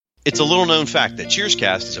It's a little-known fact that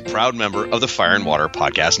Cheerscast is a proud member of the Fire and Water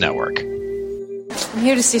Podcast Network. I'm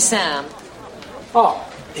here to see Sam. Oh,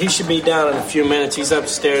 he should be down in a few minutes. He's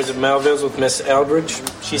upstairs at Melville's with Miss Eldridge.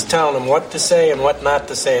 She's telling him what to say and what not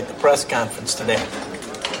to say at the press conference today.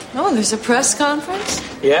 Oh, there's a press conference?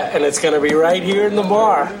 Yeah, and it's going to be right here in the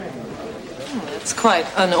bar. Oh, that's quite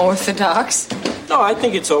unorthodox. No, I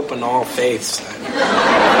think it's open to all faiths. You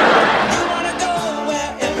wanna go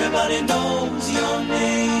where everybody knows your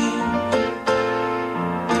name.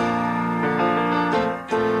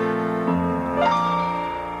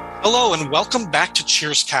 Hello and welcome back to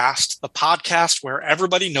Cheerscast, the podcast where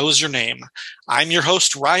everybody knows your name. I'm your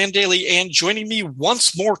host, Ryan Daly, and joining me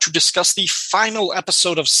once more to discuss the final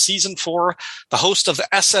episode of Season 4, the host of the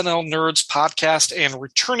SNL Nerds podcast and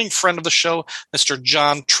returning friend of the show, Mr.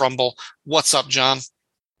 John Trumbull. What's up, John?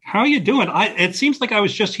 How are you doing? It seems like I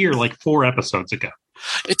was just here like 4 episodes ago.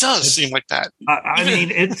 It does seem like that.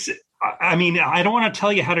 I mean, I don't want to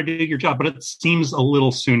tell you how to do your job, but it seems a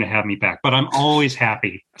little soon to have me back. But I'm always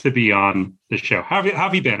happy to be on the show. How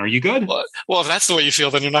have you been? Are you good? Well, if that's the way you feel,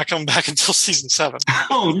 then you're not coming back until Season 7.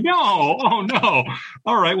 Oh, no.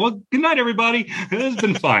 All right. Well, good night, everybody. This has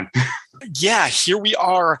been fun. Yeah, here we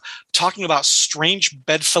are talking about Strange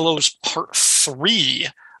Bedfellows Part 3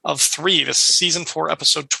 of 3. This is Season 4,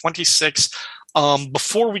 Episode 26.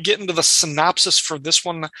 Before we get into the synopsis for this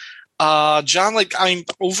one, John,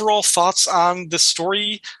 overall thoughts on this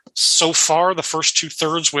story so far, the first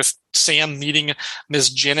 2/3 with Sam meeting Ms.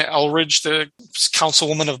 Janet Eldridge, the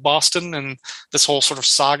councilwoman of Boston, and this whole sort of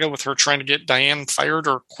saga with her trying to get Diane fired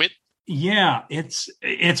or quit. Yeah, it's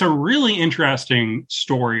a really interesting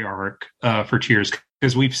story arc for Cheers,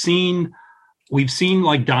 because we've seen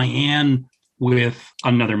like Diane with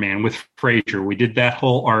another man, with Frasier. We did that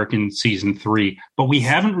whole arc in Season 3, but we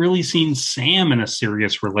haven't really seen Sam in a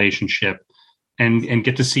serious relationship and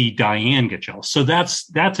get to see Diane get jealous. So that's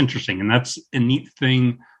interesting. And that's a neat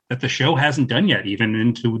thing that the show hasn't done yet, even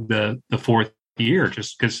into the 4th year,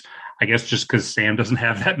 just because Sam doesn't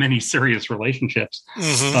have that many serious relationships.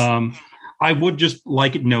 Mm-hmm. I would just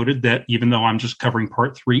like it noted that even though I'm just covering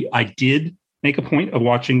Part 3, I did make a point of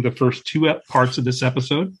watching the first 2 parts of this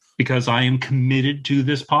episode because I am committed to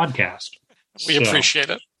this podcast. We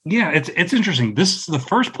appreciate it. Yeah, it's interesting. This is the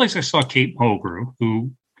first place I saw Kate Mulgrew,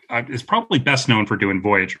 who is probably best known for doing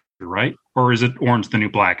Voyager, right? Or is it Orange the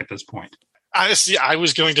New Black at this point? I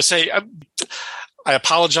was going to say, I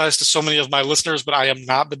apologize to so many of my listeners, but I am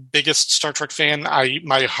not the biggest Star Trek fan.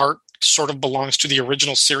 My heart sort of belongs to the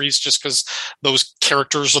original series just because those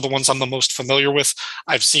characters are the ones I'm the most familiar with.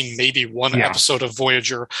 I've seen maybe one episode of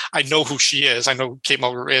Voyager. I know who she is. I know who Kate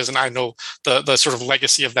Mulgrew is, and I know the sort of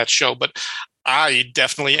legacy of that show, but I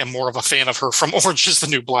definitely am more of a fan of her from Orange is the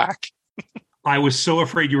New Black. I was so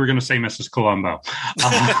afraid you were going to say Mrs. Columbo.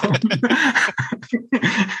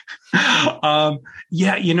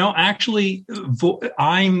 Actually,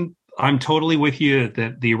 I'm totally with you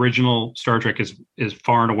that the original Star Trek is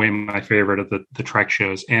far and away my favorite of the Trek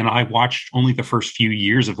shows. And I watched only the first few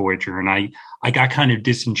years of Voyager, and I got kind of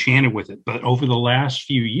disenchanted with it. But over the last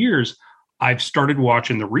few years, I've started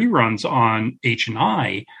watching the reruns on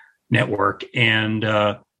H&I Network and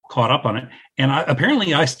caught up on it. And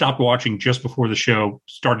apparently I stopped watching just before the show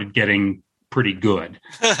started getting pretty good.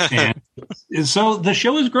 And so the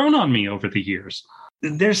show has grown on me over the years.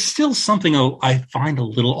 There's still something I find a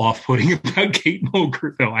little off-putting about Kate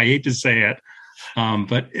Mulgrew, though. I hate to say it.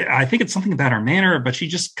 But I think it's something about her manner, but she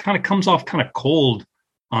just kind of comes off kind of cold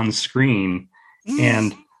on screen.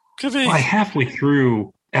 And by halfway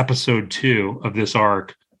through episode 2 of this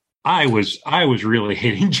arc, I was really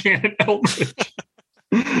hating Janet Eldridge.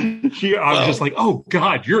 I was just like, oh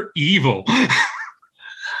God, you're evil.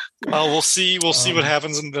 Well, we'll see what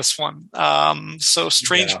happens in this one. So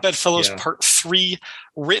Strange Bedfellows Part 3,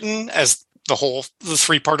 written as the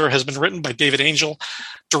 3-parter has been written by David Angel,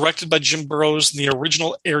 directed by Jim Burrows. The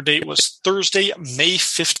original air date was Thursday, May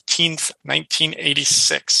 15th,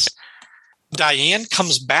 1986. Diane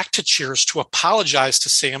comes back to Cheers to apologize to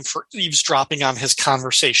Sam for eavesdropping on his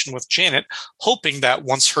conversation with Janet, hoping that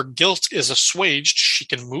once her guilt is assuaged, she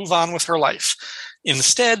can move on with her life.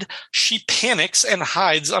 Instead, she panics and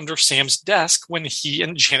hides under Sam's desk when he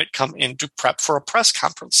and Janet come in to prep for a press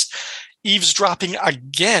conference. Eavesdropping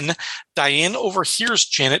again, Diane overhears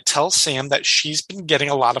Janet tell Sam that she's been getting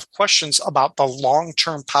a lot of questions about the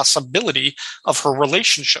long-term possibility of her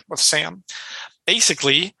relationship with Sam.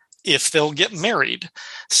 Basically, if they'll get married.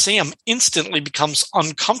 Sam instantly becomes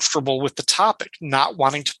uncomfortable with the topic, not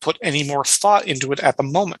wanting to put any more thought into it at the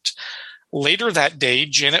moment. Later that day,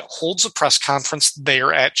 Janet holds a press conference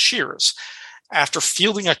there at Cheers. After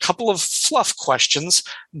fielding a couple of fluff questions,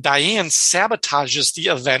 Diane sabotages the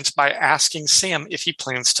event by asking Sam if he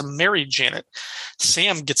plans to marry Janet.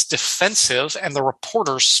 Sam gets defensive, and the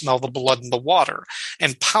reporters smell the blood in the water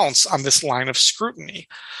and pounce on this line of scrutiny.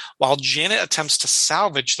 While Janet attempts to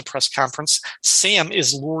salvage the press conference, Sam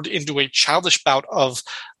is lured into a childish bout of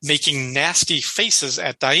making nasty faces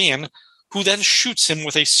at Diane, who then shoots him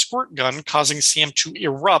with a squirt gun, causing Sam to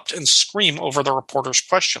erupt and scream over the reporter's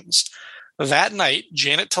questions. That night,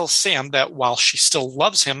 Janet tells Sam that while she still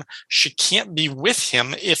loves him, she can't be with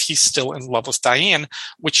him if he's still in love with Diane,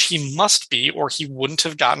 which he must be, or he wouldn't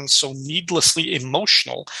have gotten so needlessly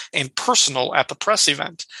emotional and personal at the press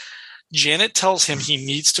event. Janet tells him he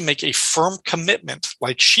needs to make a firm commitment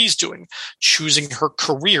like she's doing, choosing her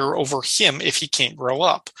career over him if he can't grow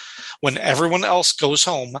up. When everyone else goes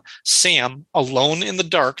home, Sam, alone in the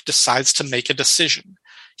dark, decides to make a decision.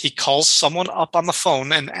 He calls someone up on the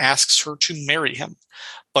phone and asks her to marry him.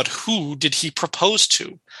 But who did he propose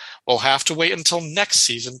to? We'll have to wait until next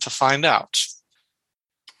season to find out.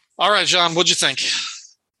 All right, John, what'd you think?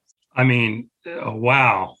 I mean,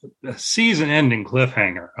 wow. A season-ending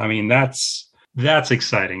cliffhanger. I mean, that's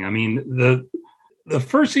exciting. I mean, the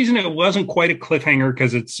first season, it wasn't quite a cliffhanger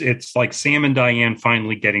because it's like Sam and Diane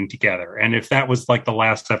finally getting together. And if that was like the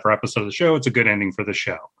last ever episode of the show, it's a good ending for the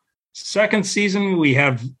show. Second season, we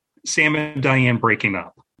have Sam and Diane breaking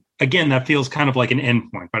up. Again, that feels kind of like an end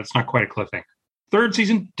point, but it's not quite a cliffhanger. Third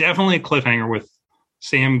season, definitely a cliffhanger with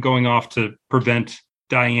Sam going off to prevent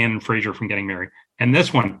Diane and Frasier from getting married. And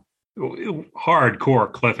this one, hardcore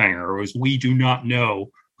cliffhanger, was we do not know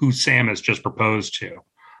who Sam has just proposed to.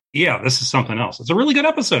 Yeah, this is something else. It's a really good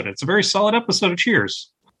episode. It's a very solid episode of Cheers.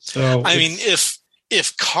 So I mean,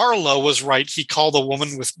 if Carla was right, he called a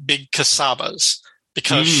woman with big casabas.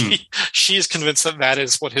 Because she is convinced that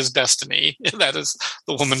is what his destiny, that is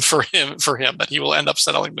the woman for him, that he will end up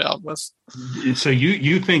settling down with. So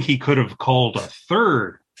you think he could have called a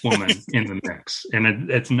third woman in the mix, and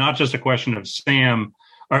it's not just a question of Sam,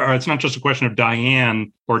 or it's not just a question of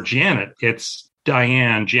Diane or Janet. It's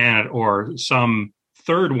Diane, Janet, or some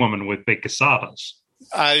third woman with big casabas.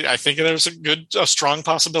 I think there's a strong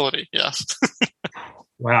possibility. Yeah.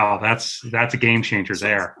 Wow, that's a game changer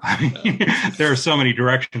there. I mean, there are so many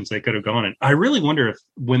directions they could have gone in. I really wonder if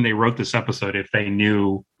when they wrote this episode, if they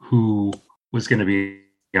knew who was going to be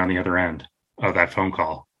on the other end of that phone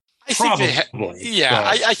call. I think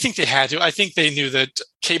they had to. I think they knew that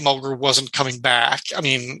Kate Mulgrew wasn't coming back. I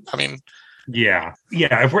mean. Yeah.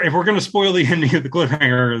 If we're going to spoil the ending of the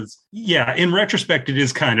cliffhanger, in retrospect, it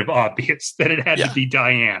is kind of obvious that it had to be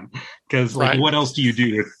Diane, because what else do you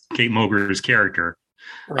do with Kate Mulgrew's character?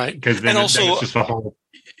 Right. Because then it's just a whole.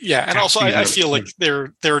 Yeah. And also I feel like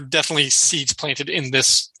there are definitely seeds planted in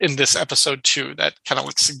this episode too, that kind of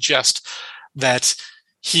like suggest that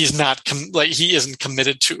he's not he isn't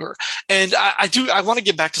committed to her. And I want to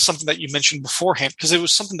get back to something that you mentioned beforehand, because it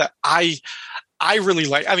was something that I really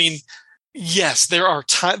like. I mean, yes, there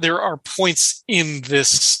are points in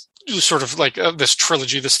this sort of like this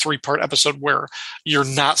trilogy, this 3-part episode, where you're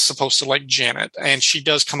not supposed to like Janet, and she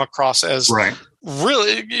does come across as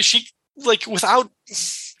really, she like, without,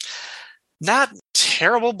 not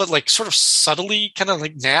terrible, but like sort of subtly kind of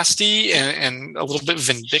like nasty and a little bit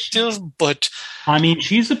vindictive. But I mean,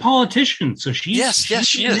 she's a politician, so she's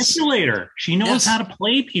she a manipulator. She knows how to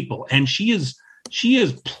play people, and she is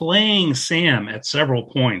playing Sam at several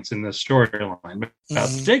points in this storyline,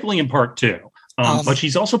 particularly in part 2. But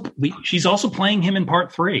she's also playing him in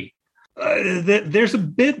part 3. There's a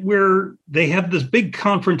bit where they have this big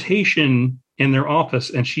confrontation in their office,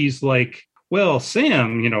 and she's like, "Well,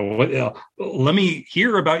 Sam, let me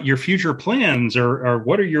hear about your future plans, or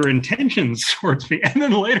what are your intentions towards me?" And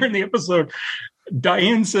then later in the episode,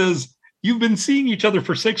 Diane says, "You've been seeing each other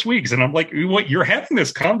for 6 weeks." And I'm like, "What? You're having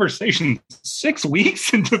this conversation 6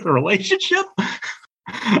 weeks into the relationship?"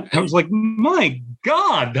 I was like, "My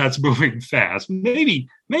God, that's moving fast. Maybe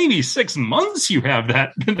 6 months you have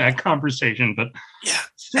that conversation, but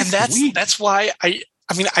and that's why I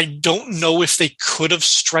don't know if they could have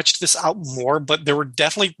stretched this out more, but there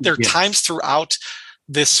are times throughout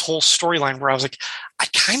this whole storyline where I was like, I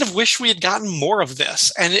kind of wish we had gotten more of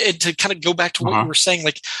this. And to kind of go back to what we were saying,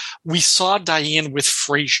 like, we saw Diane with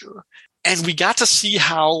Frasier, and we got to see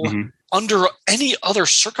how under any other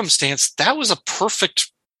circumstance, that was the perfect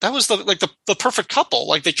couple.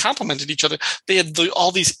 Like, they complemented each other. They had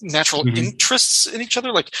all these natural interests in each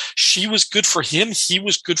other. Like, she was good for him. He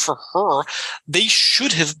was good for her. They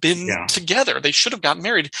should have been together. They should have gotten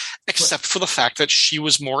married, except for the fact that she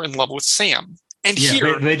was more in love with Sam. And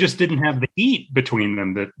here they just didn't have the heat between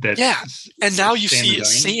them that and now you see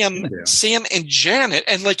Sam and Janet,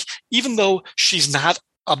 and like even though she's not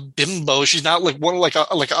a bimbo, she's not like one like a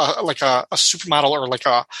supermodel or like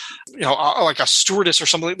a stewardess or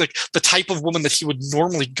something, like the type of woman that he would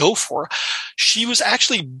normally go for. She was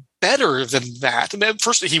actually better than that. I mean,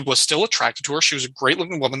 first, he was still attracted to her. She was a great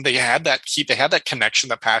looking woman. They had that connection,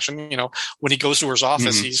 that passion. When he goes to her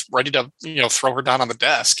office, he's ready to throw her down on the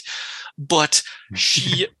desk. But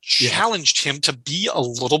she challenged him to be a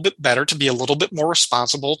little bit better, to be a little bit more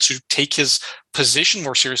responsible, to take his position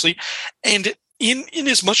more seriously. And in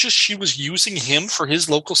as much as she was using him for his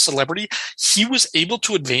local celebrity, he was able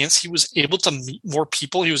to advance. He was able to meet more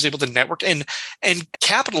people. He was able to network and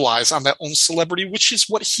capitalize on that own celebrity, which is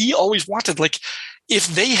what he always wanted. Like, if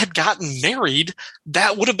they had gotten married,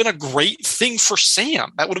 that would have been a great thing for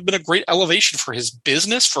Sam. That would have been a great elevation for his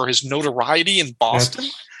business, for his notoriety in Boston.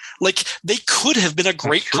 Like, they could have been a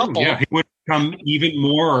great couple. Yeah, he would become even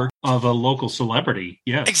more of a local celebrity.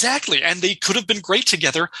 Yeah, exactly. And they could have been great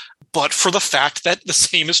together, but for the fact that the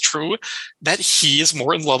same is true, that he is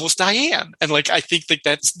more in love with Diane. And like, I think that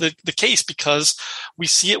that's the case, because we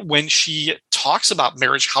see it when she talks about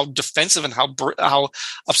marriage, how defensive and how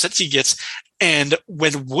upset she gets. And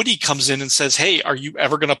when Woody comes in and says, "Hey, are you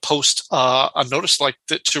ever going to post a notice like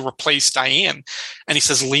that to replace Diane?" And he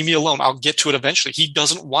says, "Leave me alone. I'll get to it eventually." He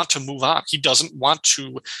doesn't want to move on. He doesn't want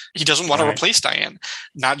to replace Diane,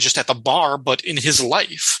 not just at the bar, but in his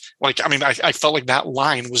life. Like, I mean, I felt like that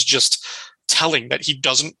line was just telling that he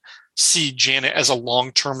doesn't see Janet as a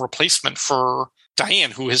long-term replacement for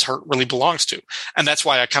Diane, who his heart really belongs to. And that's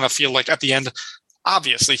why I kind of feel like at the end,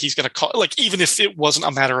 obviously he's going to call, like, even if it wasn't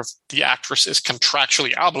a matter of the actress is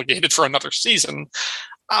contractually obligated for another season,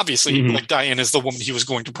 obviously, like, Diane is the woman he was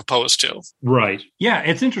going to propose to. Right. Yeah,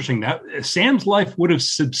 it's interesting that Sam's life would have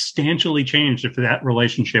substantially changed if that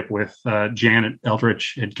relationship with Janet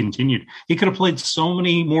Eldridge had continued. He could have played so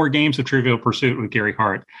many more games of Trivial Pursuit with Gary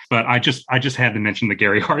Hart. But I just had to mention the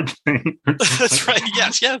Gary Hart thing. That's right.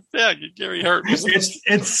 Yes. Yeah. Gary Hart.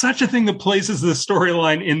 It's such a thing that places the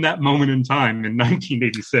storyline in that moment in time in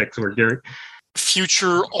 1986, where Gary,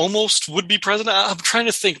 future almost would-be president. I'm trying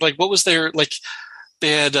to think, like, what was there, like.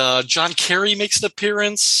 They had John Kerry makes an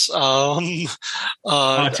appearance. Tip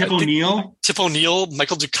O'Neill,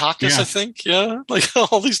 Michael Dukakis, I think. Yeah, like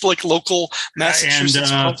all these like local Massachusetts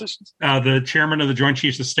politicians. The chairman of the Joint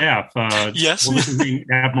Chiefs of Staff. Yes, what was his name?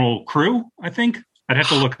 Admiral Crew, I think. I'd have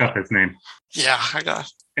to look up his name. Yeah, I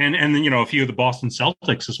got. And a few of the Boston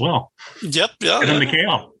Celtics as well. Yep. Yeah.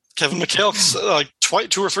 Kevin McHale, like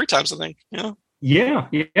 2 or 3 times, I think. Yeah. Yeah.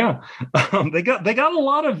 They got a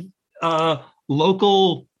lot of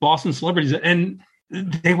local Boston celebrities, and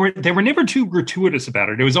they were never too gratuitous about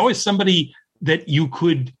it. It was always somebody that you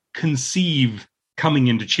could conceive coming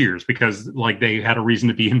into Cheers because, like, they had a reason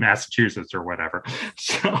to be in Massachusetts or whatever.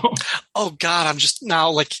 So, oh God, I'm just now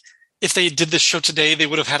like, if they did this show today, they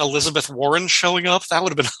would have had Elizabeth Warren showing up. That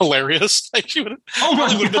would have been hilarious. Like, she would have,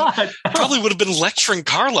 probably would have been lecturing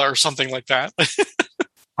Carla or something like that.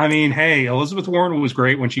 I mean, hey, Elizabeth Warren was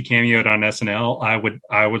great when she cameoed on SNL.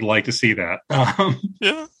 I would like to see that.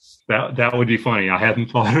 Yeah, that would be funny. I hadn't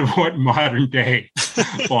thought of what modern day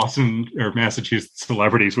Boston or Massachusetts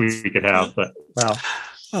celebrities we could have, but wow,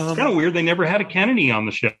 it's kind of weird. They never had a Kennedy on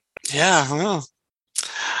the show. Yeah. Well.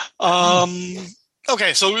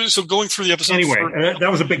 Okay, so going through the episode. Anyway, that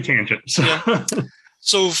was a big tangent. So. Yeah.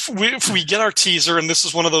 So if we get our teaser, and this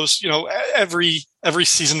is one of those, every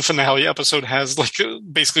season finale episode has, like,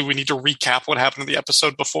 basically we need to recap what happened in the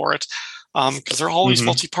episode before it, because they're always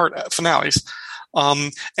multi-part finales.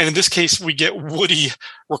 And in this case, we get Woody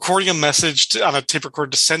recording a message on a tape recorder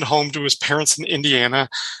to send home to his parents in Indiana,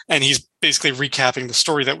 and he's basically recapping the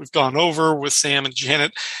story that we've gone over with Sam and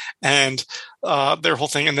Janet and their whole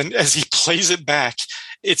thing. And then as he plays it back,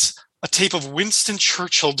 it's a tape of Winston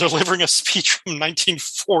Churchill delivering a speech from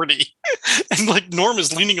 1940. And like Norm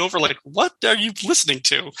is leaning over like, what are you listening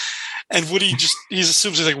to? And Woody he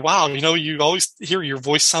assumes, he's like, wow, you always hear your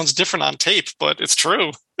voice sounds different on tape, but it's true.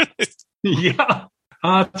 Yeah.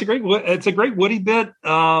 It's a great Woody bit.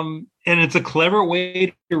 And it's a clever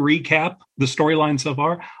way to recap the storyline so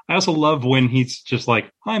far. I also love when he's just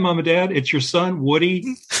like, hi, Mom and Dad, it's your son,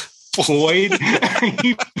 Woody Boyd.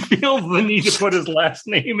 He feels the need to put his last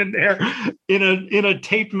name in there in a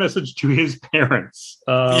taped message to his parents.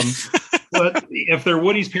 But if they're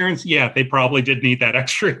Woody's parents, yeah, they probably did need that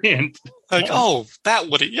extra hint. Like, oh, that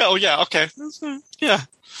Woody. Yeah, oh, yeah, okay. Yeah.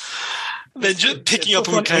 Then just picking up,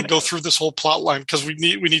 and we kind of go through this whole plot line because we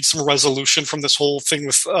need some resolution from this whole thing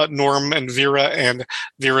with Norm and Vera and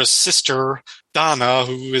Vera's sister Donna,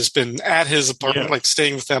 who has been at his apartment, like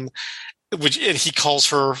staying with them. And he calls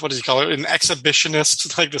her, what does he call her? An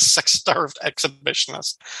exhibitionist, like the sex-starved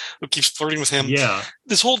exhibitionist who keeps flirting with him. Yeah.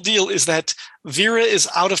 This whole deal is that Vera is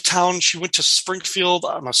out of town. She went to Springfield,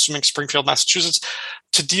 I'm assuming Springfield, Massachusetts,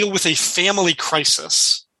 to deal with a family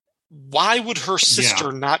crisis. Why would her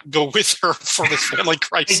sister not go with her for this family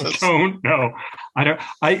crisis? I don't know.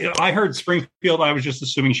 I heard Springfield. I was just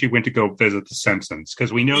assuming she went to go visit the Simpsons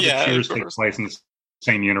because we know that Cheers takes place in the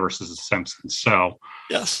same universe as the Simpsons. So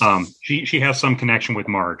yes, she has some connection with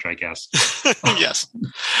Marge, I guess. Yes,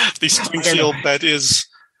 the Springfield that is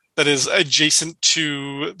adjacent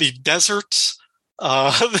to the desert.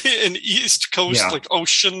 An East Coast like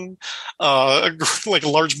ocean, like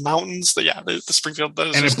large mountains. The Springfield,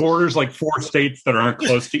 and it borders like 4 states that aren't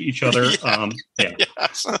close to each other.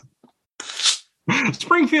 Yes.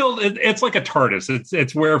 Springfield, it's like a TARDIS.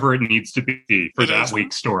 It's wherever it needs to be for that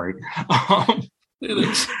week's story. It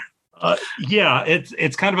is.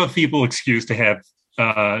 It's kind of a feeble excuse to have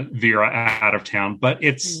Vera out of town, but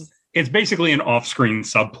it's basically an off-screen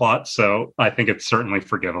subplot, so I think it's certainly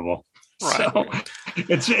forgivable. Right. So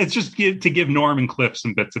it's just to give Norm and Cliff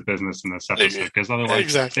some bits of business in this episode because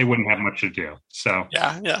otherwise they wouldn't have much to do. So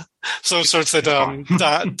yeah. So it's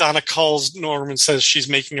that Donna calls Norm and says she's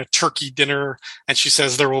making a turkey dinner, and she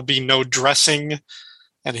says there will be no dressing.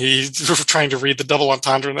 And he's trying to read the double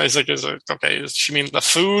entendre, and he's like, "Is it okay? Does she mean the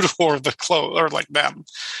food or the clothes or like them?"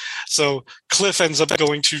 So Cliff ends up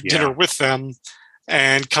going to dinner with them.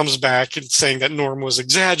 And comes back and saying that Norm was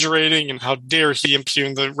exaggerating and how dare he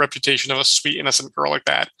impugn the reputation of a sweet, innocent girl like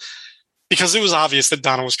that. Because it was obvious that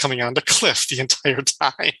Donna was coming on to Cliff the entire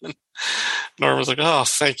time. And Norm was like, "Oh,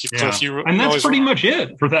 thank you, Cliff." Yeah. And that's pretty much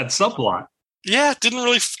it for that subplot. Yeah, it didn't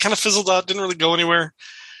really kind of fizzled out, didn't really go anywhere.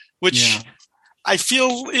 Which I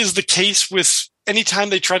feel is the case with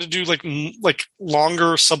anytime they try to do like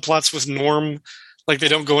longer subplots with Norm, like they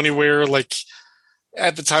don't go anywhere, like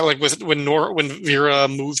at the time, like when Vera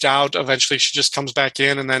moved out, eventually she just comes back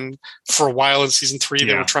in, and then for a while in season 3,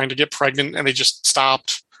 they were trying to get pregnant, and they just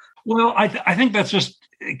stopped. Well, I think that's just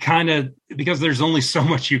kind of because there's only so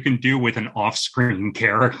much you can do with an off-screen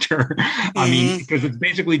character. I mean, because it's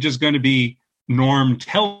basically just going to be Norm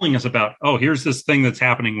telling us about, oh, here's this thing that's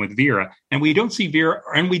happening with Vera, and we don't see Vera,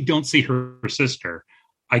 and we don't see her sister.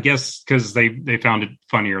 I guess because they found it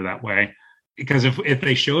funnier that way. Because if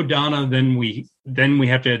they show Donna, then we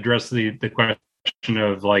have to address the question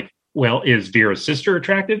of like, well, is Vera's sister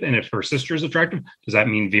attractive? And if her sister is attractive, does that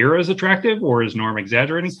mean Vera is attractive, or is Norm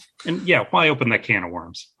exaggerating? And why open that can of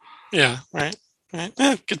worms? Yeah, right.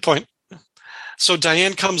 Good point. So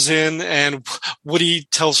Diane comes in, and Woody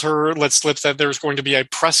tells her, let slip that there's going to be a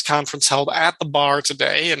press conference held at the bar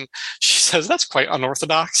today, and she says that's quite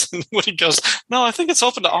unorthodox. And Woody goes, "No, I think it's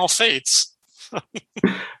open to all faiths."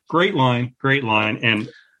 Great line. And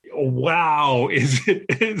wow, is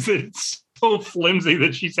it so flimsy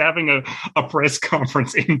that she's having a press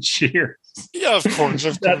conference in Cheers? Yeah, of course.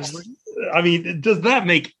 I mean, does that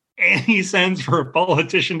make any sense for a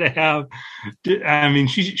politician to have? I mean,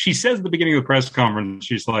 she says at the beginning of the press conference,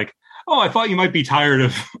 she's like, "Oh, I thought you might be tired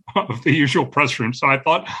of the usual press room, so I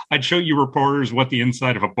thought I'd show you reporters what the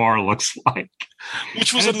inside of a bar looks like."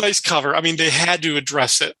 Which was a nice cover. I mean, they had to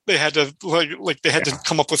address it. They had to they had to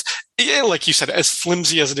come up with, like you said, as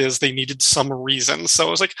flimsy as it is, they needed some reason. So I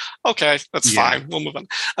was like, okay, that's fine. We'll move on.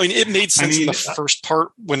 I mean, it made sense in the first part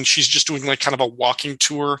when she's just doing like kind of a walking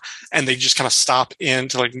tour, and they just kind of stop in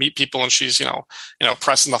to like meet people, and she's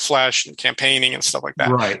pressing the flesh and campaigning and stuff like that.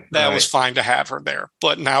 Right. That was fine to have her there.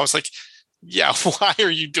 But now it's like, why are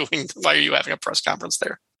you having a press conference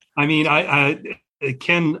there? I mean,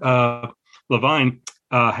 Ken Levine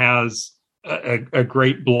has a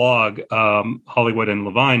great blog, Hollywood and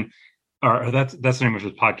Levine, or that's the name of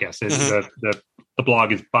his podcast. The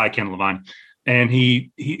blog is by Ken Levine, and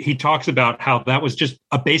he talks about how that was just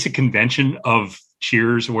a basic convention of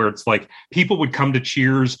Cheers, where it's like people would come to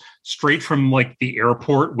Cheers straight from like the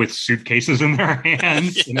airport with suitcases in their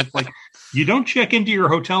hands, and it's like you don't check into your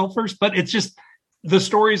hotel first, but it's just the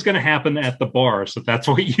story is going to happen at the bar, so that's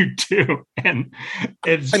what you do. And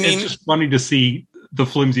it's just funny to see the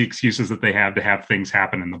flimsy excuses that they have to have things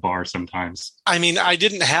happen in the bar sometimes. I mean, I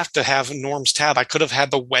didn't have to have Norm's tab. I could have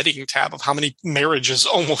had the wedding tab of how many marriages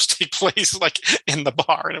almost take place like in the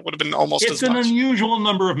bar, and it would have been almost as much. It's an unusual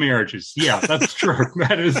number of marriages. Yeah, that's true.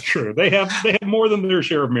 That is true. They have more than their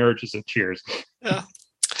share of marriages at Cheers. Yeah.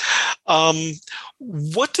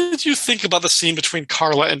 What did you think about the scene between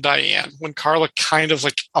Carla and Diane when Carla kind of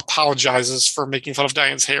like apologizes for making fun of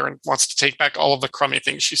Diane's hair and wants to take back all of the crummy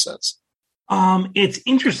things she says? It's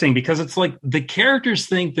interesting because it's like the characters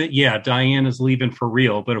think that, yeah, Diane is leaving for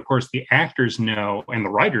real. But of course, the actors know and the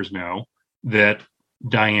writers know that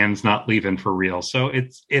Diane's not leaving for real. So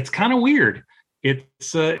it's kind of weird.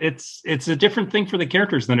 It's a different thing for the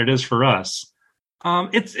characters than it is for us.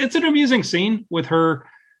 It's an amusing scene with her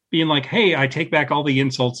being like, hey, I take back all the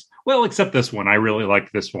insults. Well, except this one. I really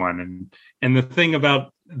like this one. And the thing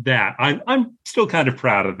about that, I'm still kind of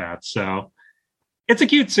proud of that. So it's a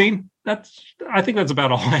cute scene. I think that's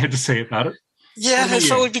about all I had to say about it. Yeah, I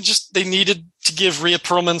felt like they needed to give Rhea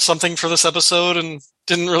Perlman something for this episode and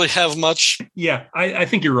didn't really have much. Yeah, I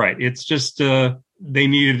think you're right. It's just they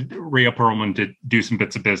needed Rhea Perlman to do some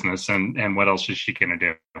bits of business, and what else is she going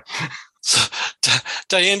to do? So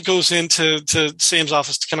Diane goes into Sam's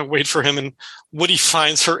office to kind of wait for him, and Woody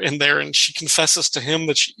finds her in there, and she confesses to him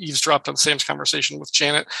that she eavesdropped on Sam's conversation with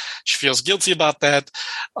Janet. She feels guilty about that.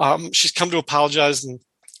 She's come to apologize, and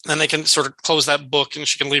then they can sort of close that book, and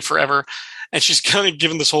she can leave forever. And she's kind of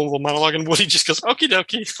given this whole little monologue, and Woody just goes, okie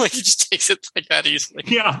dokie. Like, he just takes it like that easily.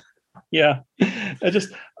 Yeah.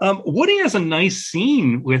 Woody has a nice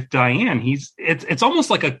scene with Diane. It's almost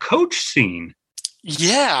like a coach scene.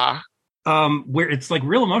 Yeah. Where it's like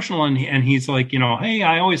real emotional, and he's like, hey,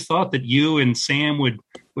 I always thought that you and Sam would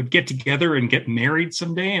get together and get married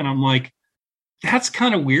someday. And I'm like, that's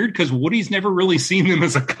kind of weird because Woody's never really seen them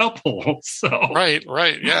as a couple. So right,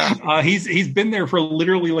 yeah. He's been there for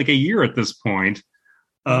literally like a year at this point.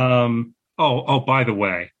 By the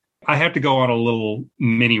way, I have to go on a little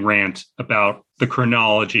mini rant about the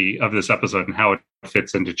chronology of this episode and how it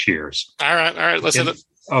fits into Cheers. All right, let's hit it.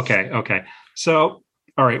 Okay. So,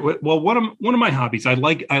 all right. Well, one of my hobbies, I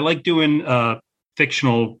like doing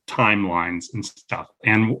fictional timelines and stuff,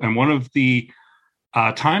 and one of the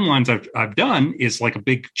timelines I've done is like a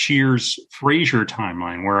big Cheers Frasier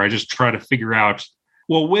timeline where I just try to figure out,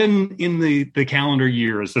 well, when in the calendar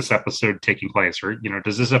year is this episode taking place? Or,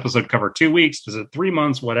 does this episode cover 2 weeks? Does it 3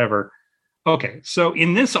 months? Whatever. Okay. So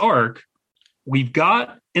in this arc, we've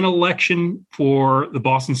got an election for the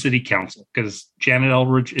Boston City Council because Janet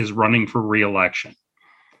Eldridge is running for re-election.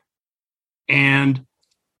 And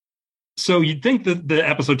so you'd think that the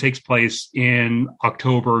episode takes place in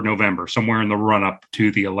October, November, somewhere in the run-up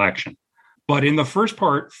to the election. But in the first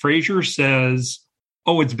part, Frasier says,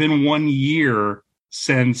 it's been 1 year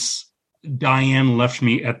since Diane left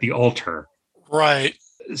me at the altar. Right.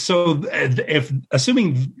 So if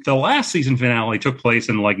assuming the last season finale took place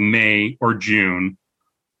in like May or June,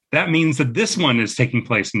 that means that this one is taking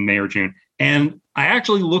place in May or June. And I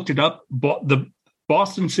actually looked it up. The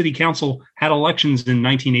Boston City Council had elections in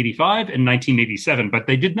 1985 and 1987, but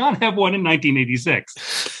they did not have one in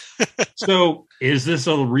 1986. So is this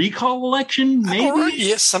a recall election? Maybe? Or,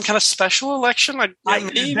 yes, some kind of special election?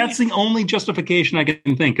 That's the only justification I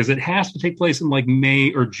can think, because it has to take place in like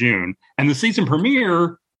May or June. And the season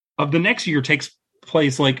premiere of the next year takes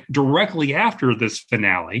place like directly after this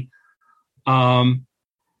finale. And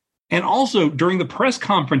also during the press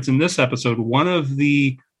conference in this episode, one of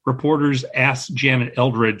the reporters asked Janet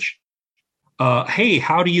Eldridge, hey,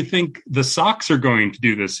 how do you think the Sox are going to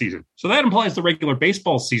do this season? So that implies the regular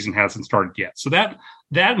baseball season hasn't started yet. So that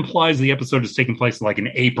implies the episode is taking place like in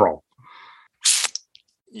April.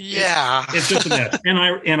 Yeah. It's just a mess. And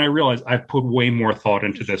I realize I've put way more thought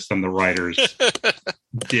into this than the writers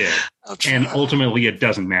did. And ultimately it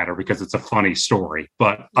doesn't matter because it's a funny story.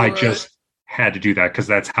 But I just had to do that because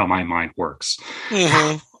that's how my mind works.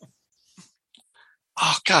 Mm-hmm.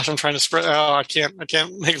 Oh gosh, I'm trying to spread. Oh, I can't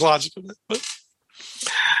make logic of it. But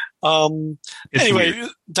anyway, weird.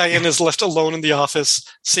 Diane is left alone in the office.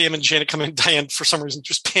 Sam and Janet come in. Diane, for some reason,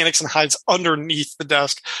 just panics and hides underneath the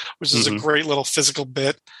desk, which is a great little physical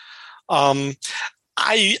bit. I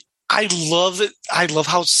love it. I love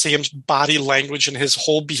how Sam's body language and his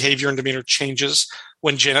whole behavior and demeanor changes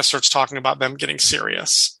when Janet starts talking about them getting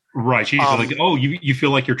serious. Right. She's like, you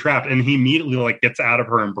feel like you're trapped. And he immediately like gets out of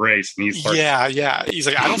her embrace. And he's like, yeah. He's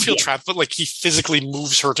like, I don't feel trapped, but like he physically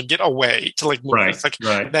moves her to get away to like move. Right. It's like,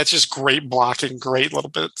 that's just great blocking, great little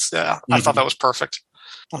bits. Yeah. I thought that was perfect.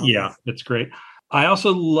 Yeah, it's great. I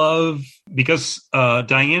also love because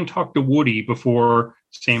Diane talked to Woody before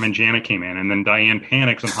Sam and Janet came in, and then Diane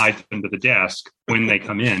panics and hides under the desk when they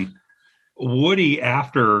come in. Woody,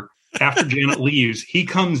 after Janet leaves, he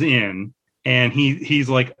comes in and he's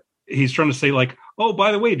like, he's trying to say like, oh,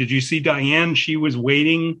 by the way, did you see Diane? She was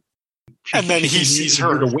waiting. And then he sees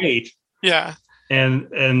her to wait. Yeah. And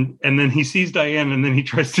then he sees Diane and then he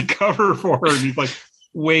tries to cover for her. And he's like,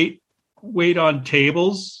 wait, wait on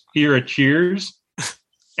tables here at Cheers,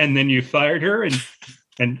 and then you fired her,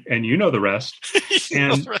 and you know the rest.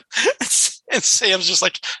 And Sam's just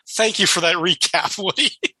like, thank you for that recap, Woody.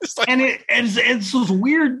 Like, and it's this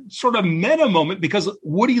weird sort of meta moment because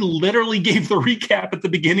Woody literally gave the recap at the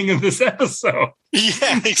beginning of this episode.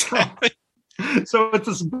 Yeah, exactly. So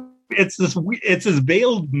it's this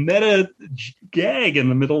veiled meta gag in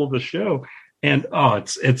the middle of the show, and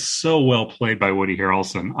it's so well played by Woody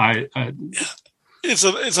Harrelson.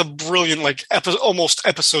 It's a brilliant, like, almost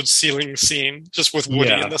episode ceiling scene just with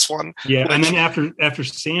Woody in this one. Yeah, and then after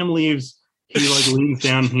Sam leaves, he like leans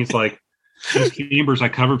down and he's like, "Miss Chambers, I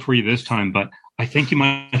covered for you this time, but I think you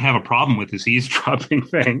might have a problem with this eavesdropping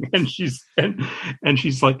thing." And she's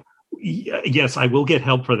like, "Yes, I will get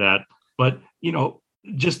help for that, but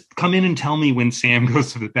just come in and tell me when Sam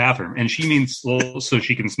goes to the bathroom." And she means so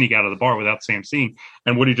she can sneak out of the bar without Sam seeing.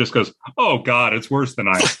 And Woody just goes, "Oh God, it's worse than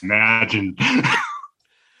I imagined."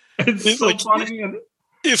 It's so like, funny.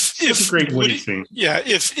 It's a great Woody scene. Yeah,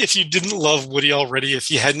 if you didn't love Woody already, if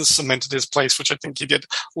he hadn't cemented his place, which I think he did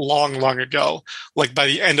long ago, like by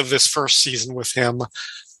the end of this first season with him,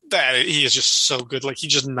 that he is just so good. Like he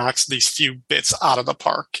just knocks these few bits out of the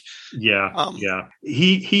park. Yeah, yeah.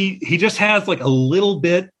 He just has like a little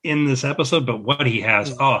bit in this episode, but what he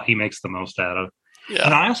has, he makes the most out of. Yeah.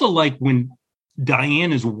 And I also like when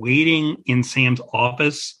Diane is waiting in Sam's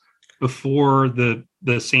office before the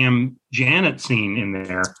Sam Janet scene in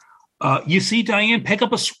there. You see Diane pick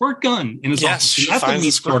up a squirt gun in his office. And that's a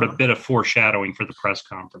neat sort of bit of foreshadowing for the press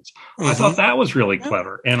conference. Mm-hmm. I thought that was really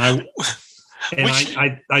clever. And I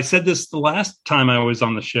said this the last time I was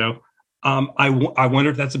on the show. I wonder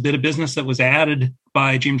if that's a bit of business that was added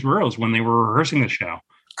by James Burrows when they were rehearsing the show.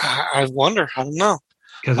 I wonder. I don't know.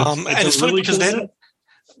 And it's funny because then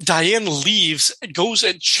Diane leaves, goes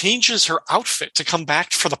and changes her outfit to come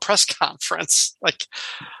back for the press conference. Like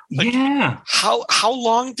yeah. How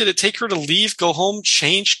long did it take her to leave, go home,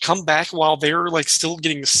 change, come back while they're like still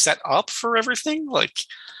getting set up for everything? Like,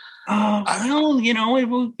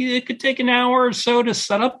 it could take an hour or so to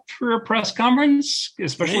set up for a press conference,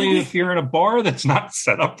 especially if you're in a bar that's not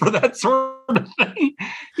set up for that sort of thing.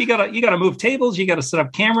 You gotta move tables, you gotta set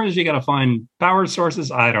up cameras, you gotta find power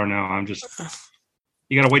sources. I don't know.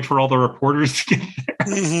 You gotta wait for all the reporters to get there.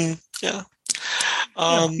 Mm-hmm. Yeah.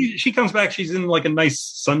 She comes back. She's in like a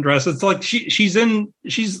nice sundress. It's like she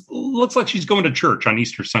looks like she's going to church on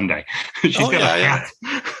Easter Sunday. She's got a hat.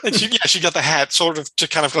 And she got the hat sort of to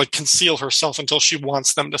kind of like conceal herself until she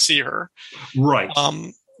wants them to see her. Right.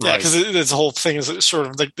 Yeah, because this whole thing is sort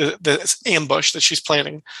of like the ambush that she's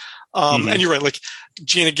planning. And you're right. Like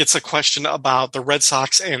Janet gets a question about the Red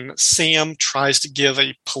Sox, and Sam tries to give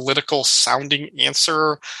a political sounding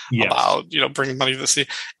answer about bringing money to the city,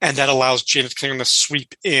 and that allows Janet to kind of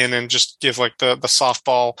sweep in and just give like the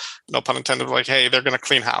softball, no pun intended, like, hey, they're going to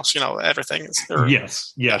clean house. Everything is there.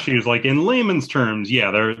 Yes, yeah. She was like, in layman's terms,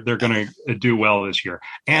 they're going to do well this year.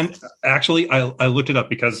 And actually, I looked it up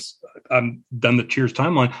because I've done the Cheers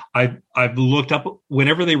timeline. I've looked up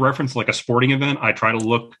whenever they reference like a sporting event, I try to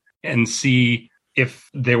look and see if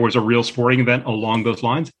there was a real sporting event along those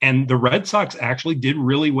lines. And the Red Sox actually did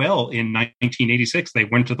really well in 1986. They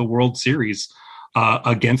went to the World Series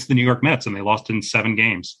against the New York Mets, and they lost in 7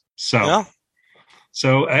 games. So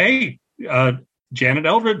hey, Janet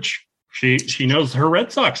Eldridge, she knows her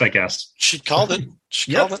Red Sox, I guess. She called it.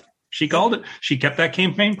 She called it. She kept that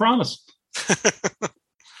campaign promise.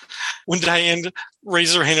 When Diane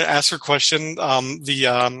raises her hand and asks her question, we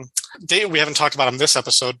haven't talked about him this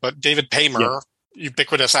episode, but David Paymer,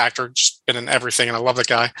 ubiquitous actor, just been in everything, and I love the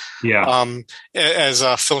guy. Yeah. As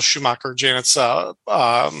Phil Schumacher, Janet's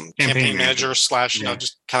campaign manager /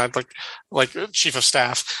 just kind of like chief of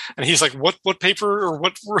staff, and he's like, "What paper or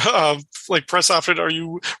what like press outfit are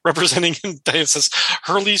you representing?" And Diane says,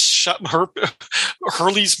 "Hurley's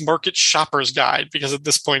Market Shopper's Guide," because at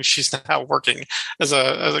this point she's now working as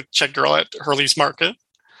a check girl at Hurley's Market.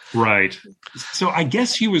 Right. So I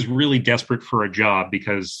guess she was really desperate for a job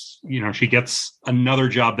because, she gets another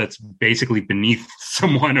job that's basically beneath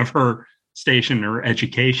someone of her station or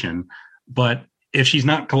education. But if she's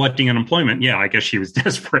not collecting unemployment, I guess she was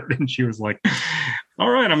desperate. And she was like, all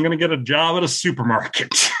right, I'm going to get a job at a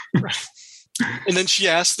supermarket. And then she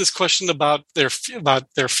asked this question about their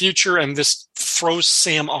future, and this throws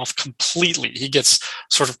Sam off completely. He gets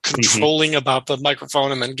sort of controlling about the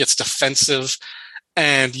microphone and then gets defensive.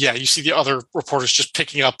 And you see the other reporters just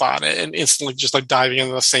picking up on it and instantly just like diving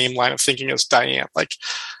into the same line of thinking as Diane. Like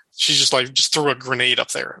she's just threw a grenade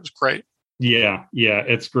up there. It was great. Yeah,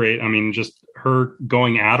 it's great. I mean, just her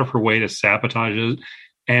going out of her way to sabotage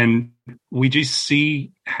And we just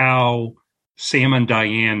see how Sam and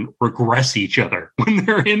Diane regress each other when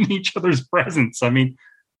they're in each other's presence. I mean,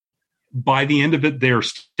 by the end of it, they're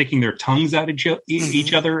sticking their tongues at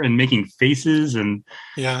each other and making faces and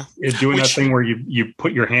doing that thing where you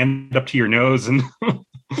put your hand up to your nose and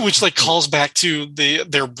which like calls back to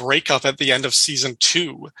their breakup at the end of season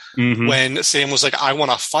 2 when Sam was like, I want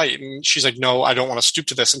to fight. And she's like, no, I don't want to stoop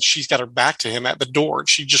to this. And she's got her back to him at the door and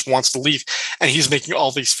she just wants to leave. And he's making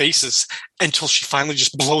all these faces until she finally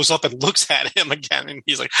just blows up and looks at him again. And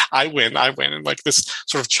he's like, I win. And like this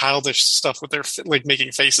sort of childish stuff with their like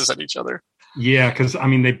making faces at each other. Yeah. Cause I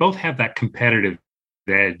mean, they both have that competitive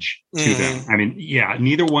edge to them. I mean,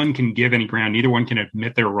 neither one can give any ground. Neither one can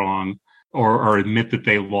admit they're wrong. Or admit that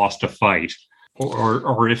they lost a fight,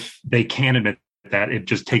 or if they can admit that, it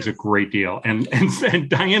just takes a great deal. And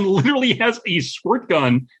Diane literally has a squirt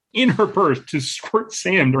gun in her purse to squirt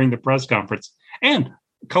Sam during the press conference, and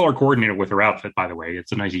color coordinated with her outfit. By the way,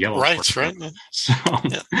 it's a nice yellow. Right.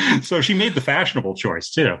 So she made the fashionable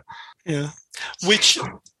choice too. Yeah, which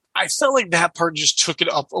I felt like that part just took it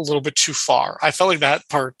up a little bit too far. I felt like that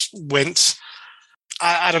part went.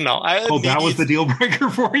 I don't know. That was the deal breaker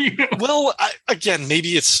for you? Well, again,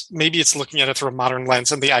 maybe it's looking at it through a modern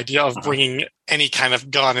lens, and the idea of bringing any kind of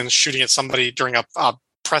gun and shooting at somebody during a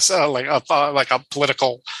press, like a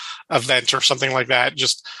political event or something like that.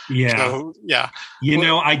 Just I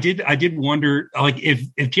did wonder, like,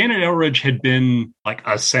 if Janet Elridge had been like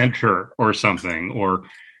a senator or something,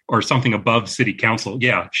 or something above city council,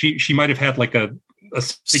 she might have had like a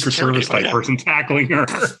Secret Service type person tackling her.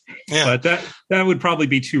 But that would probably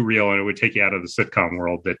be too real, and it would take you out of the sitcom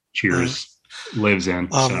world that Cheers lives in.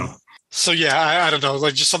 So I don't know,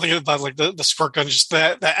 like just something about like the squirt gun, just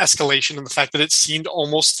that escalation, and the fact that it seemed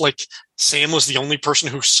almost like Sam was the only person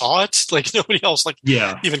who saw it, like nobody else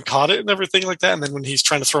even caught it and everything like that. And then when he's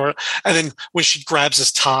trying to throw it, and then when she grabs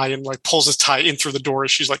his tie and like pulls his tie in through the door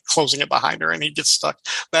as she's like closing it behind her, and he gets stuck.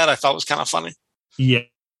 That I thought was kind of funny. Yeah.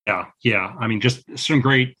 I mean, just some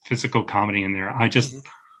great physical comedy in there.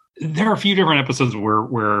 There are a few different episodes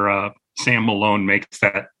where Sam Malone makes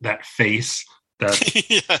that face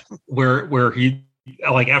that where he,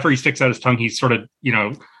 like, after he sticks out his tongue, he sort of,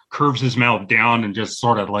 curves his mouth down and just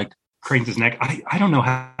sort of like cranes his neck. I don't know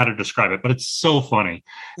how to describe it, but it's so funny.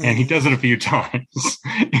 And he does it a few times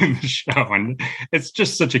in the show, and it's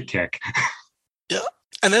just such a kick. Yeah.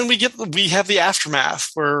 And then we have the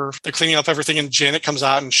aftermath where they're cleaning up everything, and Janet comes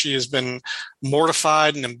out and she has been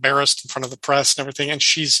mortified and embarrassed in front of the press and everything. And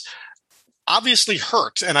she's obviously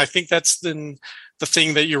hurt. And I think that's the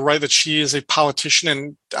thing, that you're right, that she is a politician.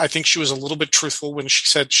 And I think she was a little bit truthful when she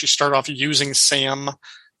said she started off using Sam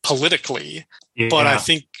politically. Yeah. But I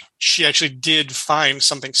think she actually did find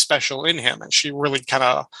something special in him, and she really kind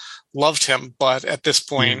of loved him. But at this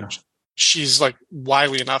point, she's like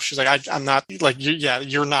wily enough. She's like, I'm not like,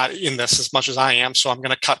 you're not in this as much as I am. So I'm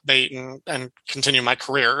going to cut bait and continue my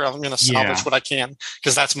career. I'm going to salvage what I can,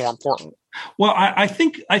 because that's more important. Well, I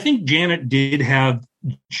think Janet did have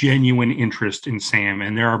genuine interest in Sam.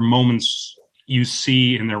 And there are moments you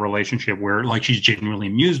see in their relationship where, like, she's genuinely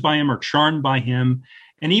amused by him or charmed by him.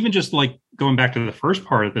 And even just like going back to the first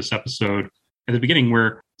part of this episode at the beginning,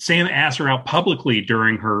 where Sam asks her out publicly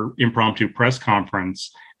during her impromptu press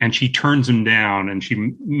conference, and she turns him down, and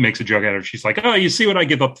she makes a joke out of it. She's like, oh, you see what I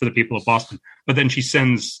give up for the people of Boston. But then she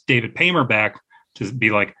sends David Paymer back to be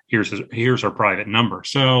like, here's her private number.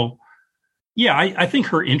 So, yeah, I think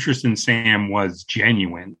her interest in Sam was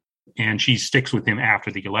genuine, and she sticks with him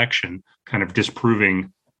after the election, kind of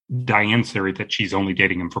disproving Diane's theory that she's only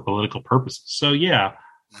dating him for political purposes. So, yeah.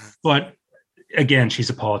 But again, she's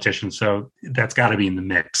a politician, so that's got to be in the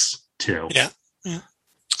mix too. Yeah.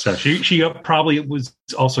 So she probably was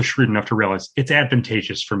also shrewd enough to realize it's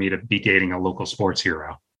advantageous for me to be dating a local sports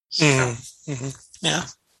hero. So. Yeah.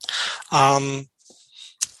 And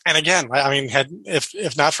again, I mean,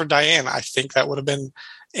 if not for Diane, I think that would have been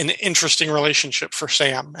an interesting relationship for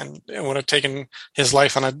Sam, and it would have taken his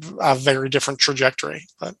life on a very different trajectory.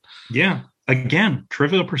 But yeah, again,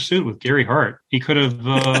 Trivial Pursuit with Gary Hart. He could have.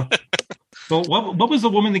 Well, what was the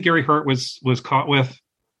woman that Gary Hart was caught with?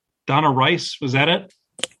 Donna Rice, was that it?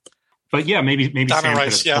 But yeah, maybe Donna Sam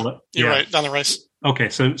Rice. Yeah, you're right, Donna Rice. Okay,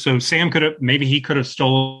 so Sam could have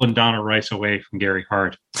stolen Donna Rice away from Gary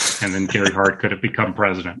Hart, and then Gary Hart could have become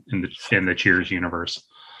president in the Cheers universe.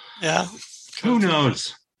 Yeah. Who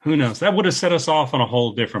knows? That would have set us off on a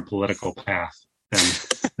whole different political path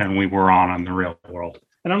than we were on the real world.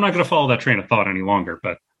 And I'm not going to follow that train of thought any longer.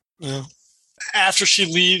 But yeah. after she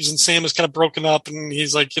leaves and Sam is kind of broken up and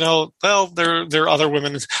he's like, well, there are other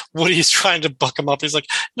women. Woody's trying to buck him up. He's like,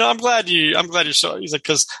 no, I'm glad you're so, he's like,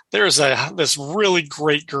 cause there's this really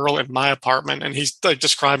great girl in my apartment. And he's like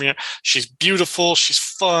describing her. She's beautiful. She's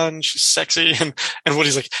fun. She's sexy. And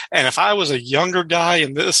Woody's like, and if I was a younger guy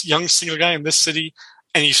in this young single guy in this city,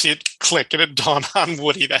 and you see it click and it dawn on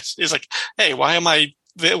Woody, that he's like, hey, why am I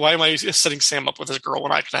setting Sam up with this girl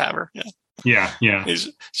when I could have her? Yeah. He's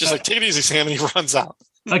just like, take it easy, Sam, and he runs out.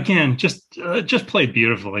 Again, just played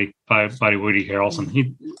beautifully by Woody Harrelson.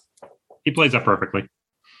 He plays that perfectly.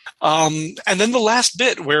 And then the last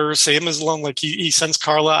bit where Sam is alone, like he sends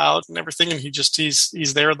Carla out and everything, and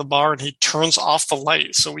he's there at the bar and he turns off the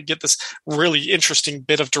light. So we get this really interesting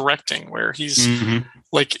bit of directing where he's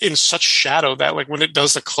like in such shadow that like when it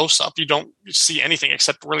does the close up, you don't see anything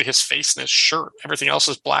except really his face and his shirt. Everything else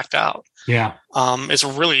is blacked out. Yeah. It's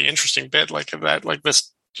a really interesting bit like that, like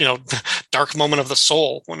this, dark moment of the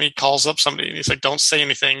soul when he calls up somebody and he's like, don't say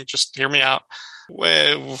anything. Just hear me out.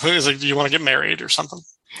 He's like, do you want to get married or something?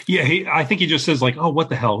 Yeah, I think he just says like, "Oh, what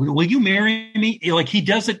the hell? Will you marry me?" Like he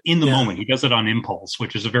does it in the moment. He does it on impulse,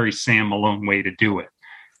 which is a very Sam Malone way to do it.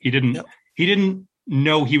 He didn't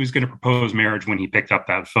know he was going to propose marriage when he picked up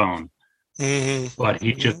that phone, but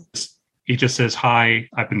he just says, "Hi,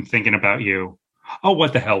 I've been thinking about you. Oh,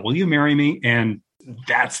 what the hell? Will you marry me?" And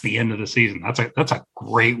that's the end of the season. That's a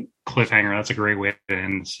great cliffhanger. That's a great way to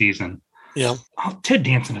end the season. Yeah. Oh, Ted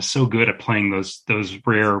Danson is so good at playing those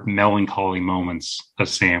rare melancholy moments of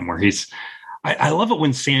Sam where I love it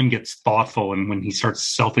when Sam gets thoughtful and when he starts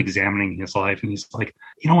self-examining his life and he's like,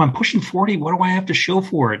 I'm pushing 40. What do I have to show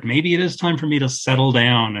for it? Maybe it is time for me to settle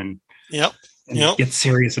down and get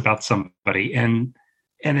serious about somebody. And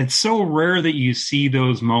it's so rare that you see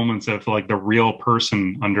those moments of like the real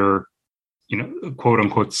person under, quote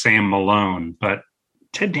unquote, Sam Malone, but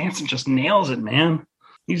Ted Danson just nails it, man.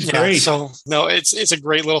 He's great. So no, it's a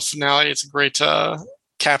great little finale. It's a great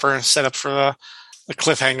capper and setup for the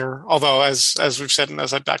cliffhanger. Although, as we've said and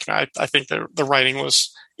as I've documented, I think the writing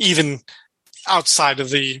was even outside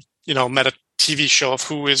of the meta TV show of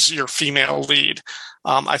who is your female lead.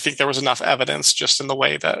 I think there was enough evidence just in the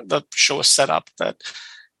way that the show was set up that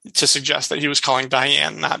to suggest that he was calling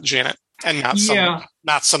Diane, not Janet, and not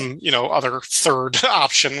some other third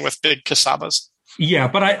option with big casabas. Yeah,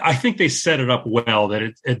 but I think they set it up well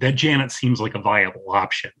that Janet seems like a viable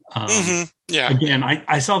option. Yeah. Again,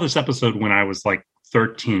 I saw this episode when I was like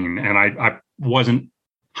 13, and I wasn't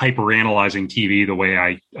hyper analyzing TV the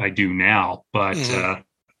way I do now. But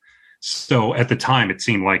so at the time, it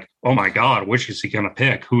seemed like, oh my God, which is he going to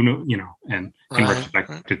pick? Who knew? And in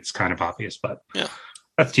retrospect, it's kind of obvious, but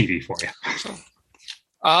that's TV for you. So.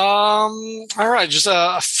 All right. Just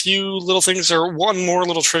a few little things or one more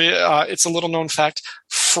little trivia. It's a little known fact.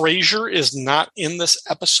 Frasier is not in this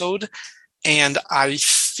episode. And I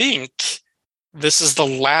think this is the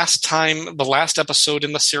last episode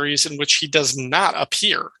in the series in which he does not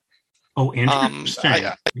appear. Oh, interesting.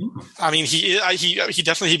 I mean, he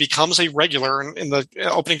definitely becomes a regular in the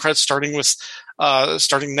opening credits starting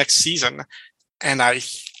next season. And I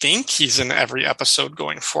think he's in every episode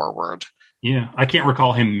going forward. Yeah, I can't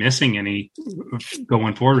recall him missing any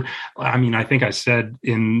going forward. I mean, I think I said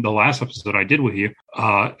in the last episode I did with you,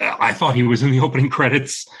 I thought he was in the opening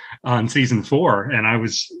credits on season 4, and I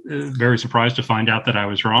was very surprised to find out that I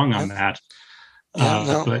was wrong on that.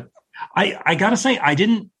 But I gotta say, I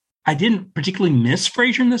didn't particularly miss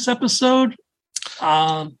Frasier in this episode.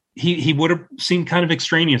 He would have seemed kind of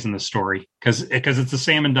extraneous in the story because it's a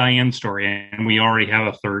Sam and Diane story, and we already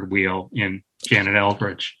have a third wheel in Janet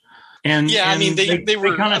Eldridge. And I mean, they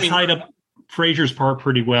kind of tied up Frasier's part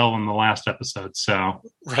pretty well in the last episode. So,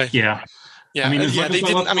 yeah. I mean, they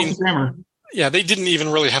didn't. I mean, they didn't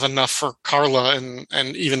even really have enough for Carla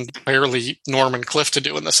and even barely Norm and Cliff to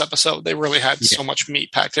do in this episode. They really had so much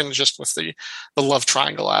meat packed in just with the love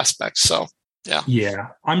triangle aspect. So, yeah.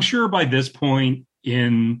 I'm sure by this point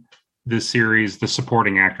in the series, the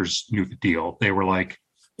supporting actors knew the deal. They were like,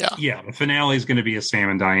 the finale is going to be a Sam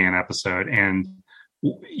and Diane episode, and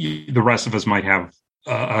the rest of us might have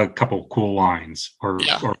a couple cool lines or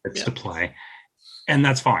bits to play, and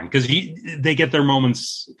that's fine because they get their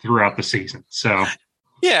moments throughout the season. So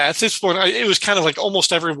at this point, it was kind of like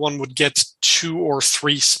almost everyone would get 2 or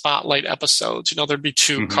 3 spotlight episodes. There'd be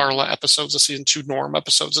 2 Carla episodes a season, 2 Norm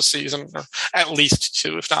episodes a season, or at least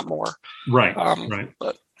 2, if not more. Right.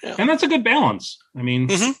 But and that's a good balance. I mean,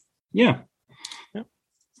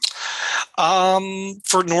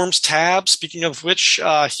 For Norm's tab, speaking of which,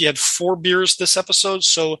 he had 4 beers this episode.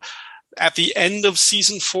 So at the end of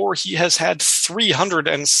season 4, he has had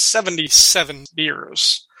 377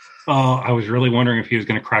 beers. Oh, I was really wondering if he was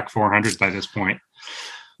going to crack 400 by this point.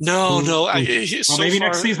 No. Maybe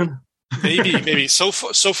next season. maybe. So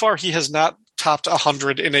far, he has not topped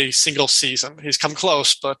 100 in a single season. He's come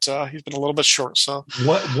close, but he's been a little bit short. So,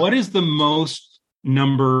 what is the most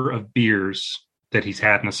number of beers that he's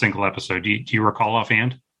had in a single episode? Do you recall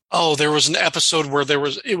offhand? Oh, there was an episode where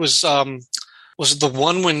was it the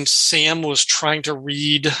one when Sam was trying to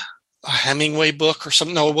read a Hemingway book or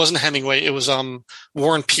something? No, it wasn't Hemingway. It was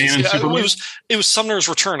War and Peace. It was Sumner's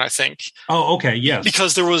Return, I think. Oh, okay, yes.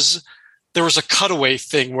 Because there was a cutaway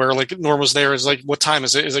thing where like Norm was there. Is like, what time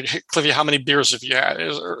is it? Is like, hey, Clivia, how many beers have you had?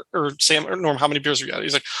 Or Sam or Norm, how many beers have you had?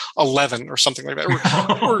 He's like 11 or something like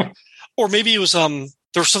that. Or maybe it was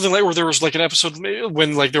there was something like where there was like an episode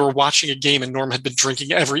when like they were watching a game and Norm had been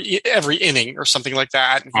drinking every inning or something like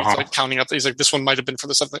that, and he's like counting up. He's like, this one might have been for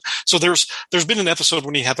the something. So there's been an episode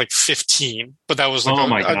when he had like 15, but that was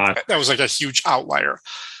like that was like a huge outlier.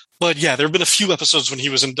 But yeah, there have been a few episodes when he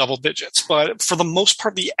was in double digits, but for the most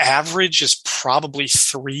part, the average is probably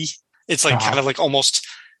 3. It's like kind of like almost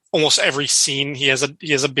every scene he has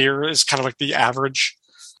a beer is kind of like the average.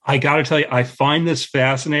 I got to tell you, I find this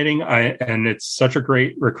fascinating, and it's such a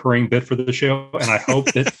great recurring bit for the show. And I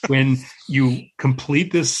hope that when you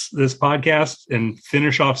complete this podcast and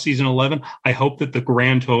finish off season 11, I hope that the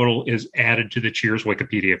grand total is added to the Cheers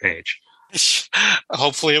Wikipedia page.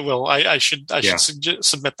 Hopefully, it will. I should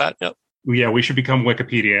submit that. Yep. Yeah, we should become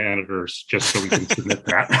Wikipedia editors just so we can submit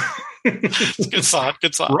that. Good thought.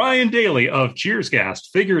 Ryan Daly of Cheerscast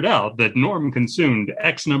figured out that Norm consumed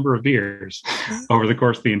X number of beers over the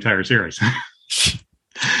course of the entire series.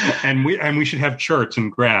 and we should have charts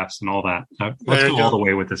and graphs and all that. Let's go all the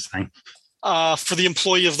way with this thing. For the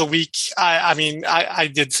employee of the week,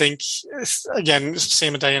 I did think, again,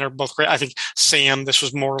 Sam and Diane are both great. I think Sam, this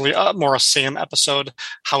was more a Sam episode.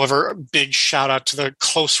 However, big shout out to the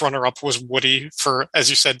close runner up was Woody for, as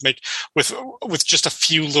you said, with just a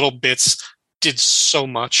few little bits, did so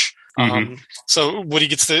much. Mm-hmm. So Woody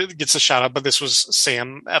gets the shout out, but this was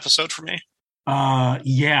Sam episode for me.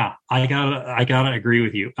 Yeah, I gotta agree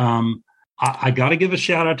with you. I gotta give a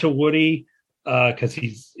shout out to Woody. Because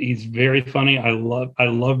he's very funny. I love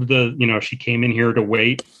the she came in here to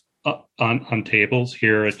wait on tables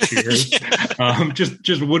here at Cheers. Yeah.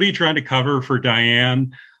 Just Woody trying to cover for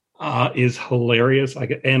Diane is hilarious.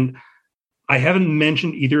 And I haven't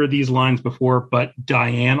mentioned either of these lines before, but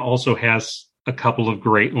Diane also has a couple of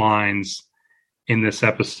great lines in this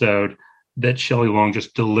episode that Shelley Long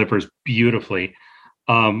just delivers beautifully.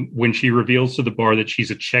 When she reveals to the bar that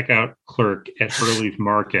she's a checkout clerk at Hurley's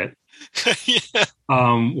Market. Yeah.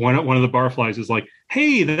 One of the barflies is like,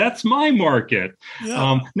 "Hey, that's my market.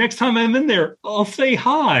 Yeah. Next time I'm in there, I'll say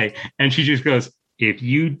hi." And she just goes, "If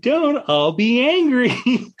you don't, I'll be angry."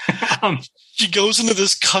 She goes into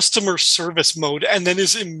this customer service mode and then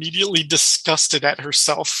is immediately disgusted at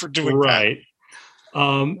herself for doing that.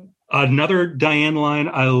 Right. Another Diane line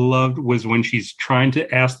I loved was when she's trying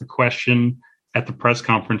to ask the question at the press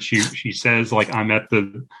conference. She says, like, I'm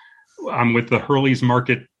with the Hurley's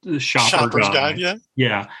Market Shoppers guy.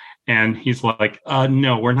 Yeah. And he's like,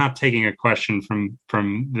 no, we're not taking a question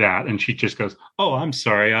from that. And she just goes, "Oh, I'm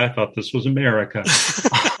sorry. I thought this was America."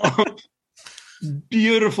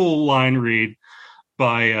 Beautiful line read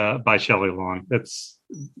by Shelley Long.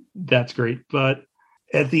 That's great. But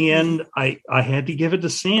at the end, I had to give it to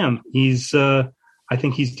Sam. I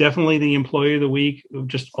think he's definitely the employee of the week.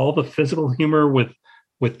 Just all the physical humor with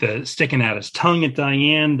the sticking out his tongue at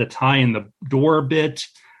Diane, the tie in the door bit,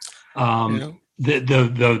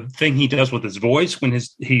 the thing he does with his voice when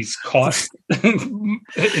he's caught in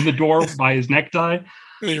the door by his necktie.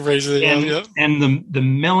 He raises it, and the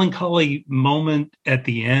melancholy moment at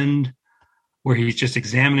the end where he's just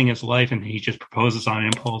examining his life and he just proposes on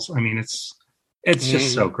impulse. I mean, it's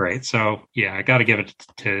just so great. So yeah, I got to give it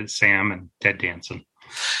to Sam and Ted Danson.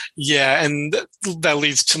 Yeah, and that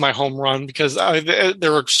leads to my home run because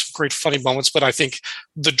there are some great funny moments, but I think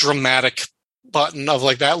the dramatic button of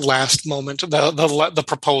like that last moment, the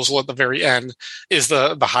proposal at the very end is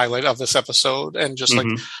the highlight of this episode. And just like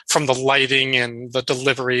from the lighting and the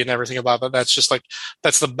delivery and everything about that,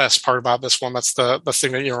 that's the best part about this one. That's the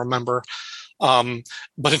thing that you remember.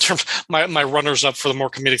 But in terms of my runners up for the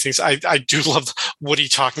more comedic things, I do love Woody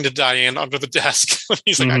talking to Diane under the desk when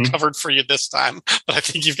he's like, "I covered for you this time, but I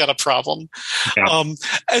think you've got a problem." Yeah.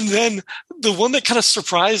 And then the one that kind of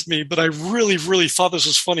surprised me, but I really, really thought this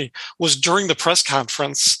was funny, was during the press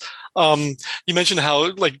conference. You mentioned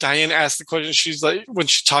how like Diane asked the question. She's like, when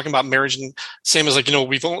she's talking about marriage, and Sam is like,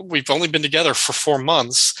 we've only been together for 4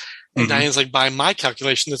 months. And Diane's like, by my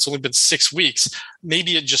calculation, it's only been 6 weeks.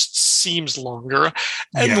 Maybe it just seems longer.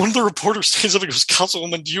 And one of the reporters stands up and goes,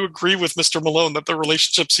 Councilwoman, do you agree with Mr. Malone that the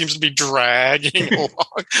relationship seems to be dragging along?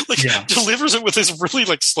 Delivers it with this really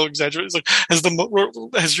slow exaggeration. It's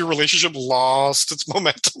has your relationship lost its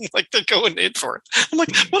momentum? They're going in for it. I'm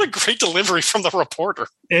like, what a great delivery from the reporter.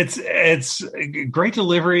 It's a great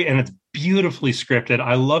delivery, and it's beautifully scripted.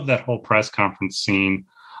 I love that whole press conference scene.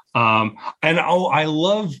 I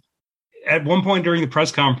love at one point during the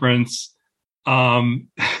press conference, Sam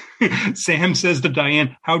says to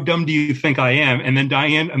Diane, "How dumb do you think I am?" And then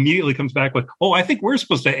Diane immediately comes back with, "Oh, I think we're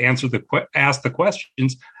supposed to ask the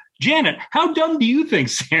questions. Janet, how dumb do you think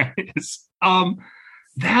Sam is?"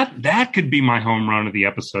 That could be my home run of the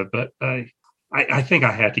episode, but I think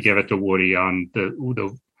I had to give it to Woody on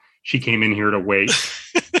the she came in here to wait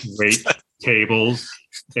tables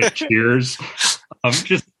at Cheers.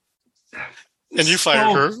 And you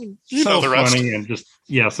fired her. You know the rest. Funny and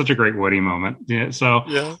such a great Woody moment. Yeah. So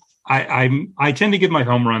I tend to give my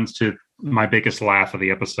home runs to my biggest laugh of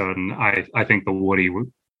the episode, and I think the Woody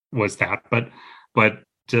was that. But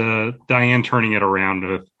Diane turning it around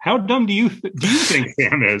to how dumb do you think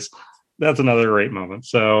Sam is? That's another great moment.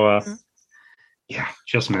 So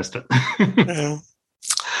just missed it. Yeah.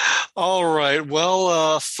 All right.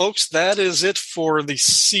 Well, folks, that is it for the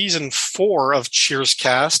season 4 of Cheers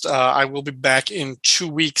Cast. I will be back in 2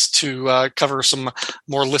 weeks to cover some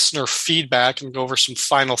more listener feedback and go over some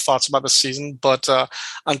final thoughts about the season. But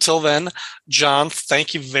until then, John,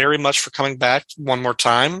 thank you very much for coming back one more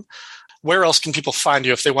time. Where else can people find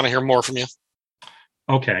you if they want to hear more from you?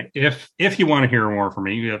 Okay. If you want to hear more from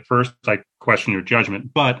me, first I question your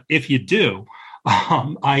judgment. But if you do,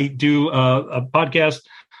 I do a podcast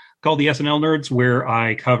called the SNL Nerds, where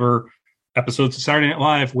I cover episodes of Saturday Night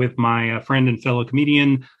Live with my friend and fellow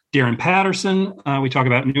comedian, Darren Patterson. We talk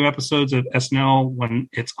about new episodes of SNL when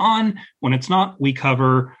it's on. When it's not, we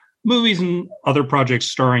cover movies and other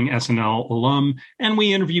projects starring SNL alum, and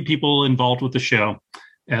we interview people involved with the show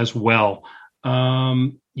as well.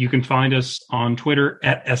 You can find us on Twitter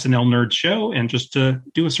at SNL Nerds Show, and just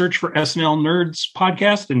do a search for SNL Nerds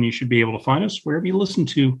Podcast, and you should be able to find us wherever you listen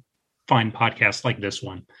to fine podcasts like this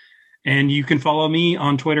one. And you can follow me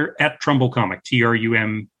on Twitter at Trumbull Comic,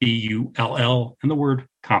 TRUMBULL, and the word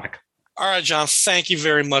comic. All right, John, thank you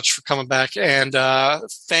very much for coming back. And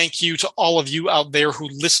thank you to all of you out there who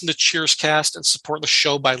listen to Cheerscast and support the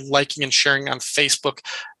show by liking and sharing on Facebook,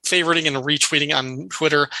 favoriting and retweeting on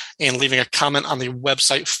Twitter, and leaving a comment on the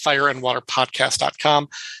website, fireandwaterpodcast.com.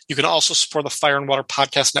 You can also support the Fire and Water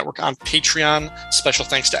Podcast Network on Patreon. Special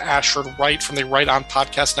thanks to Ashford Wright from the Right On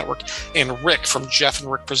Podcast Network and Rick from Jeff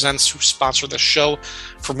and Rick Presents, who sponsor this show.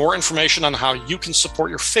 For more information on how you can support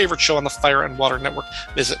your favorite show on the Fire and Water Network,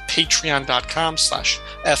 visit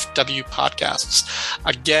patreon.com/FWPodcasts.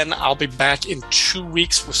 Again, I'll be back in 2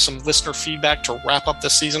 weeks with some listener feedback to wrap up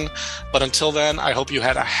this season. But until then, I hope you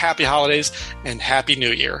had a happy holidays and happy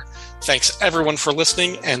new year. Thanks everyone for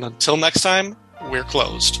listening, and until next time, we're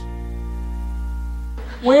closed.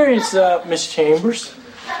 Where is Miss Chambers?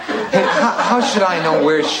 Hey, how should I know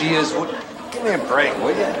where she is? Give me a break,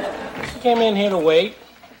 will you? She came in here to wait.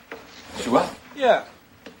 She what? Yeah.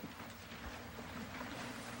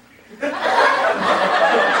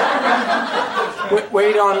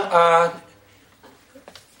 Wait on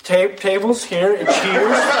tables here at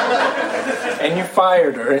Cheers, and you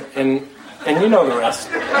fired her, and you know the rest.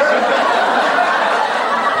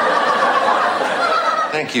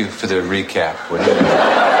 Thank you for the recap, would you?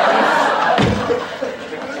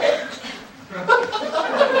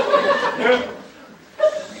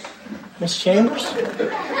 Miss Chambers?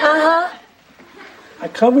 Uh-huh. I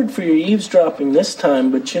covered for your eavesdropping this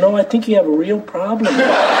time, but I think you have a real problem.